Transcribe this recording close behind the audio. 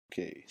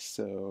Okay,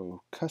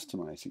 so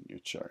customizing your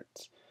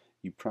charts.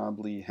 You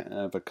probably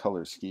have a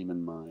color scheme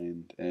in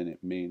mind, and it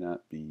may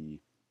not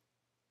be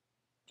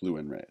blue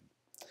and red.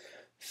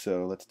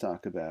 So let's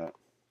talk about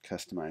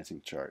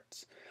customizing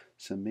charts.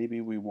 So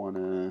maybe we want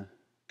to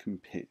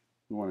compare,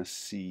 we want to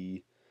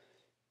see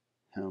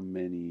how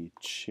many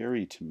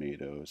cherry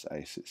tomatoes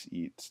Isis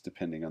eats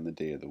depending on the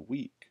day of the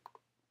week.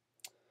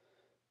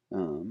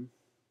 Um,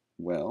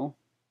 well,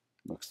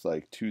 looks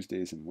like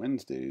Tuesdays and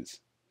Wednesdays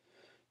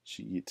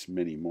she eats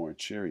many more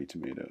cherry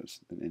tomatoes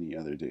than any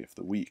other day of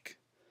the week.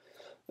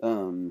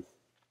 Um,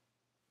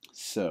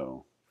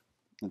 so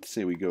let's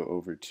say we go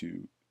over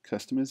to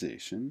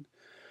customization.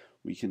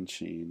 We can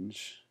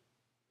change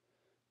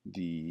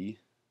the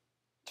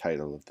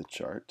title of the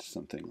chart,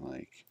 something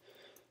like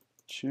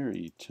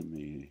cherry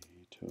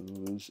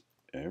tomatoes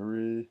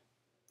every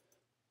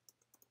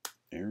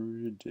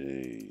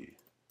day.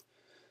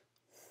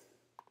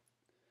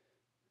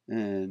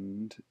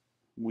 And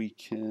we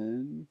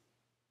can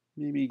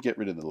maybe get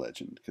rid of the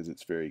legend because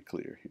it's very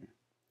clear here.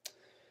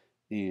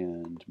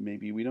 And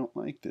maybe we don't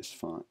like this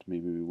font.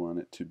 Maybe we want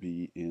it to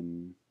be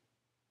in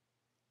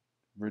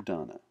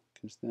Verdana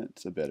because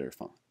that's a better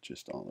font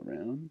just all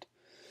around.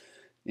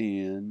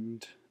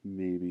 And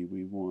maybe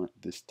we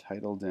want this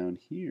title down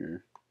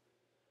here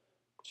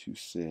to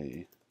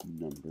say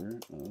number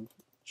of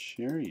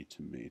cherry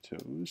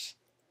tomatoes.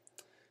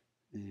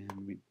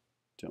 And we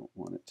don't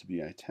want it to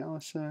be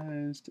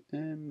italicized.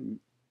 And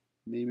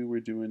maybe we're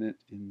doing it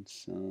in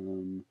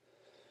some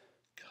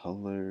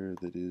color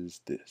that is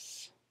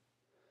this.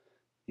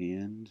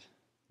 And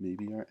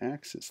maybe our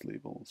axis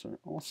labels are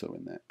also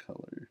in that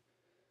color.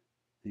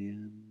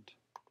 And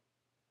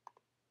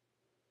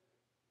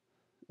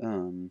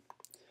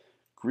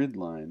grid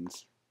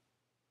lines.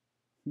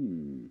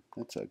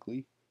 That's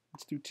ugly.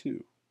 Let's do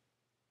 2.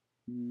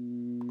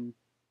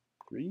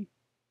 3?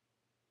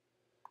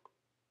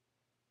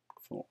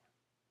 4.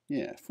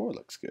 Yeah, 4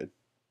 looks good.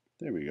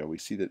 There we go. We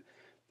see that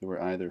there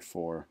were either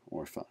 4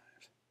 or 5.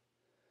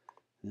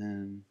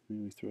 And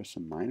maybe we throw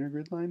some minor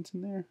grid lines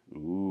in there.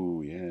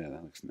 Ooh, yeah,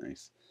 that looks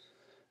nice.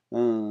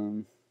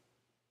 And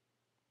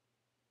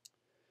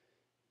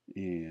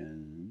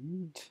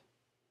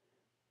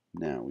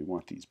now we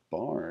want these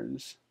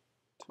bars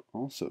to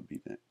also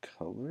be that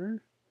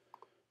color.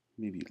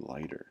 Maybe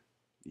lighter.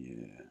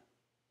 Yeah.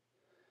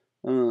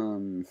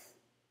 And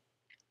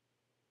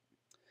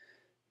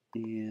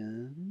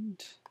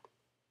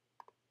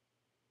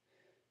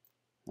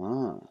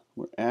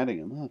we're adding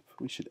them up.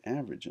 We should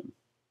average them.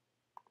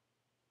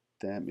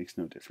 That makes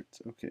no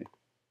difference. Okay,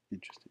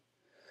 interesting.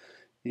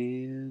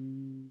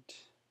 And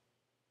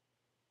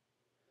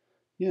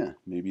yeah,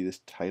 maybe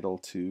this title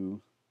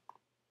to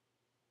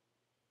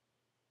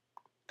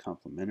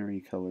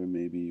complementary color,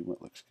 maybe.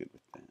 What looks good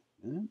with that?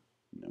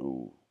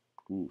 No.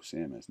 Ooh,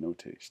 Sam has no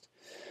taste.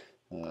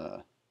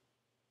 Okay.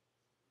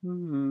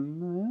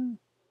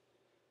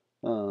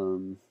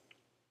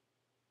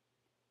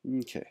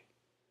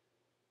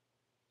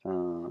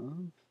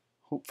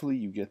 Hopefully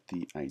you get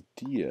the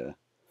idea.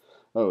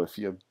 Oh, if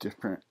you have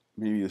different,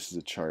 maybe this is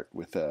a chart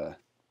with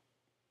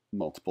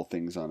multiple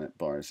things on it,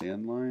 bars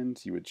and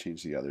lines, you would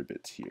change the other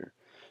bits here.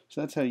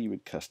 So that's how you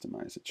would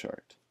customize a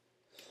chart.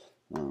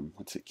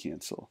 Let's hit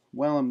cancel.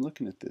 While I'm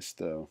looking at this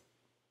though,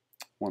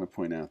 I want to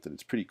point out that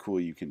it's pretty cool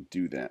you can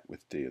do that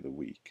with day of the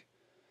week.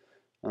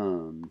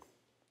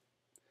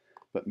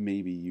 But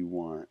maybe you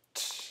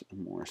want a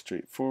more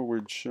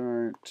straightforward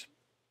chart.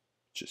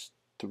 Just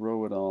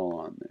throw it all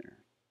on there.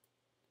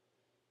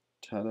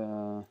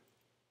 Ta-da.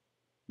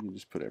 You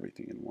just put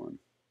everything in one.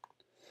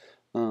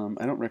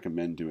 I don't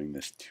recommend doing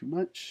this too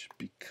much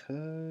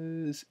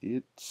because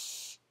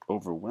it's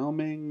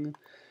overwhelming,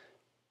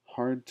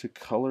 hard to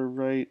color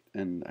right,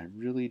 and I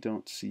really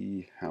don't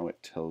see how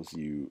it tells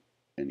you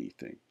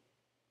anything.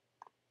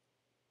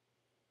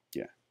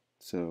 Yeah,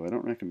 so I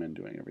don't recommend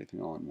doing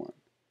everything all in one.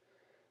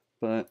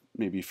 But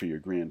maybe for your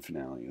grand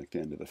finale, like the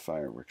end of the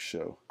fireworks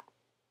show,